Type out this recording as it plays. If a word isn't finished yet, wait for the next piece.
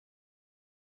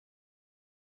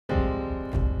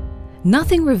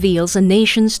Nothing reveals a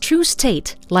nation's true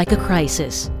state like a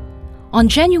crisis. On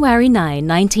January 9,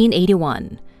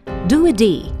 1981, Dewey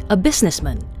D., a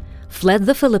businessman, fled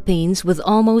the Philippines with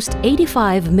almost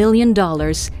 $85 million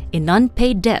in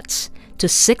unpaid debts to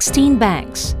 16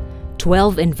 banks,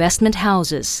 12 investment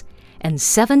houses, and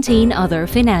 17 other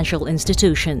financial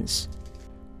institutions.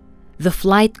 The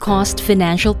flight caused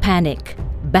financial panic,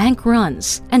 bank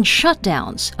runs, and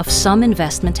shutdowns of some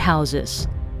investment houses.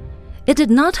 It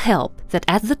did not help that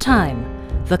at the time,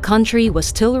 the country was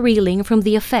still reeling from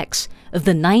the effects of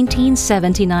the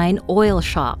 1979 oil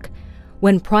shock,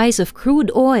 when price of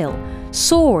crude oil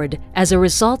soared as a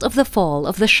result of the fall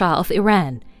of the Shah of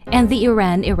Iran and the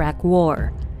Iran-Iraq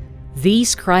War.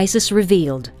 These crises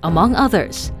revealed, among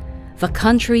others, the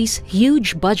country's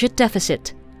huge budget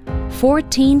deficit,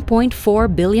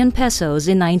 14.4 billion pesos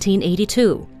in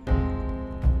 1982.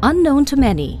 Unknown to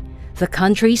many, the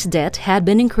country's debt had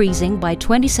been increasing by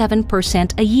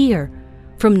 27% a year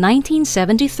from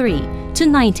 1973 to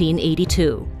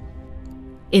 1982.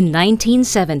 In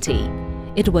 1970,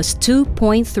 it was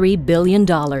 $2.3 billion.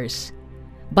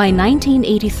 By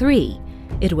 1983,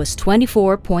 it was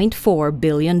 $24.4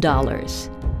 billion.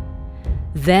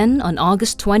 Then, on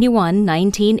August 21,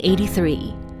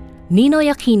 1983,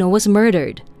 Ninoy Aquino was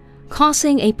murdered,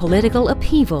 causing a political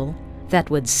upheaval that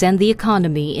would send the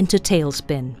economy into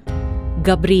tailspin.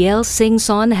 Gabby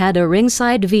Singson had a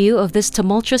ringside view of this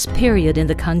tumultuous period in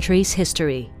the country's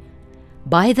history.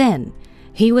 By then,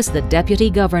 he was the deputy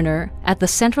governor at the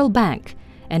central bank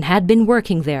and had been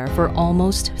working there for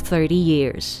almost 30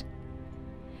 years.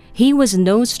 He was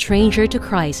no stranger to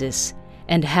crisis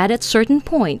and had at certain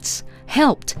points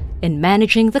helped in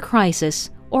managing the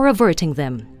crisis or averting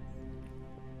them.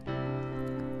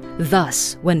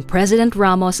 Thus, when President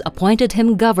Ramos appointed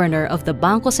him governor of the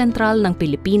Bangko Sentral ng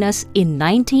Pilipinas in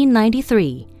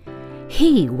 1993,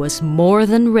 he was more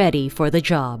than ready for the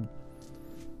job.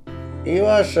 He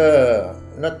was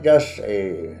not just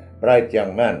a bright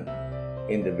young man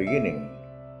in the beginning.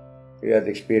 He had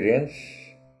experience,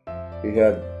 he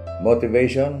had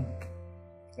motivation,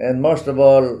 and most of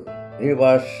all, he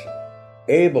was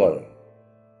able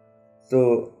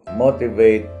to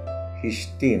motivate his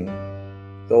team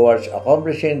towards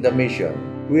accomplishing the mission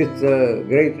with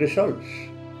great results.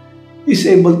 He's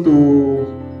able to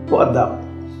adapt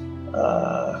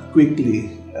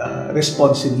quickly,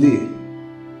 responsively.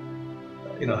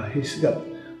 He's got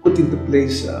put into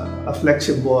place a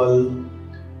flexible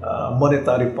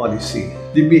monetary policy.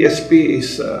 The BSP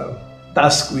is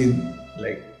tasked with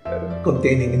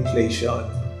containing inflation,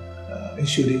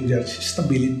 ensuring there's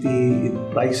stability in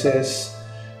prices,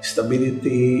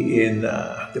 stability in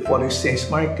the foreign exchange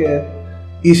market,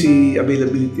 easy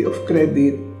availability of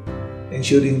credit,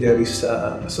 ensuring there is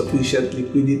sufficient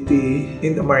liquidity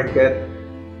in the market.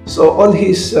 So all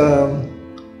his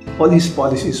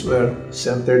policies were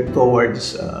centered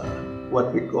towards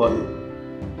what we call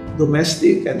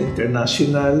domestic and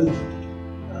international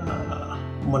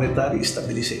monetary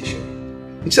stabilization.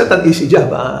 It's not an easy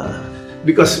job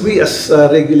because we as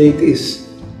regulators,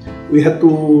 we have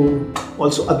to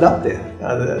also adapt it.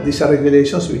 These are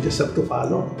regulations we just have to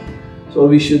follow. So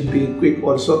we should be quick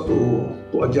also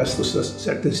to adjust to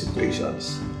certain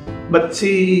situations. But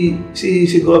si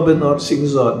Governor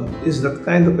Singson is that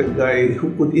kind of a guy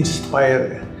who could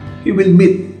inspire. He will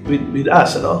meet with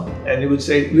us, and he would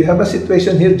say, we have a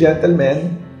situation here,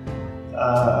 gentlemen.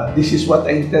 This is what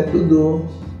I intend to do.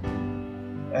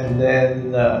 And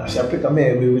then, siyempre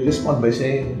kami, we will respond by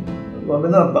saying,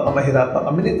 Governor, baka mahirapan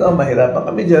kami nito, mahirapan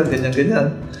kami dyan, ganyan-ganyan.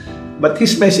 But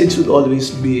his message would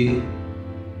always be,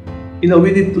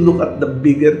 we need to look at the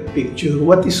bigger picture.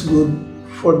 What is good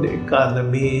for the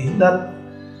economy, not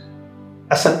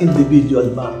as an individual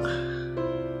bank.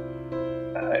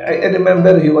 I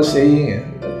remember he was saying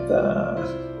that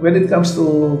when it comes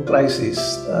to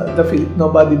crisis,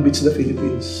 nobody beats the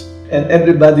Philippines. And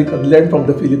everybody can learn from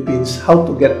the Philippines how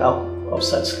to get out of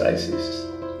such crisis.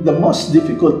 The most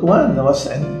difficult one was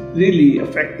and really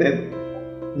affected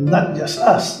not just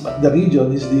us, but the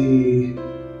region is the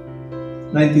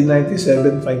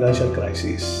 1997 financial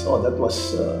crisis. So that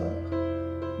was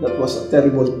a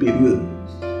terrible period,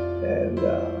 and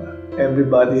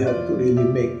everybody had to really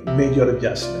make major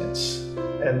adjustments.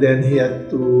 And then he had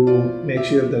to make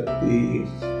sure that the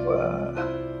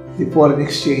foreign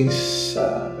exchange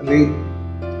rate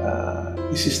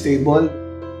is stable.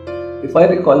 If I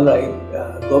recall right,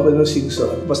 Governor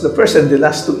Singson was the first and the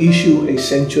last to issue a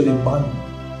century bond.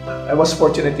 I was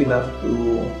fortunate enough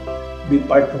to be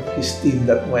part of his team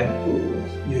that went to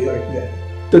New York then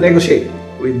to negotiate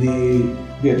with the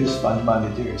various fund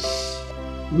managers.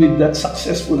 with that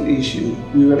successful issue,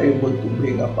 we were able to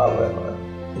bring up our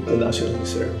international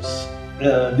reserves.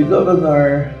 The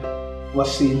governor was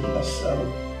seen as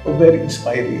a very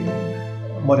inspiring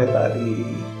monetary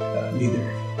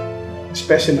leader,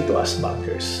 especially to us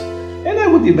bankers. And I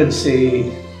would even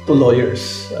say to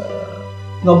lawyers,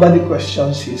 nobody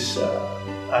questions his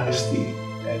honesty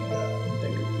and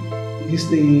integrity. He's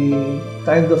the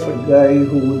kind of a guy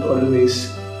who would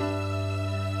always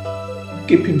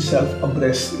keep himself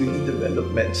abreast with the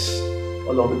developments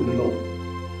all over the globe.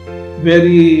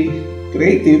 Very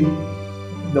creative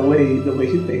the way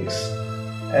he thinks,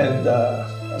 and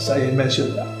as I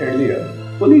mentioned earlier,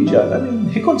 collegial. I mean,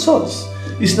 he consults.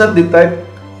 He's not the type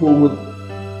who would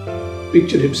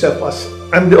picture himself as,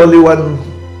 I'm the only one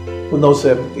who knows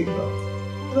everything.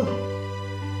 No.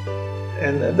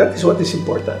 And that is what is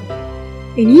important.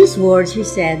 In his words, he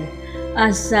said,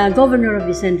 as governor of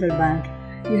the central bank,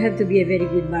 you have to be a very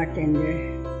good bartender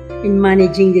in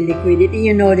managing the liquidity.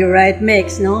 You know, the right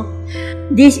mix, no?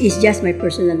 This is just my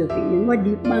personal opinion. What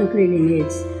the bank really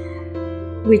needs,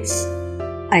 which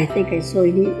I think I saw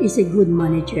in him, is a good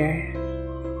manager,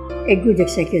 a good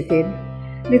executive.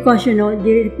 Because, you know,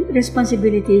 the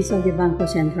responsibilities of the Bangko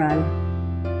Sentral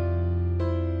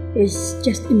is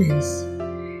just immense.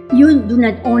 You do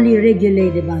not only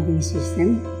regulate the banking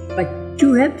system, but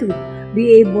you have to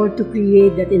be able to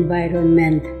create that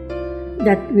environment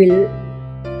that will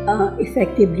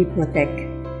effectively protect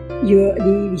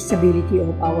the stability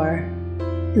of our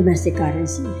domestic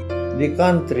currency. The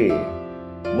country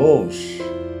moves,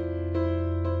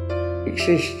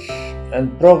 exists,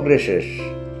 and progresses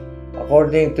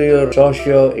according to your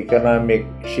socio-economic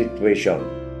situation,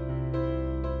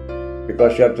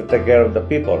 because you have to take care of the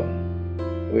people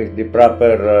with the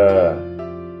proper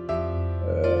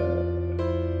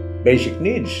basic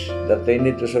needs that they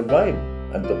need to survive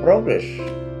and to progress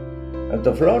and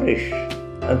to flourish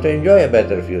and to enjoy a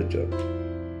better future.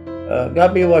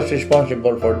 Gabby was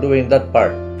responsible for doing that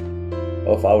part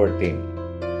of our team,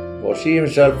 because he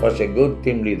himself was a good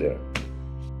team leader.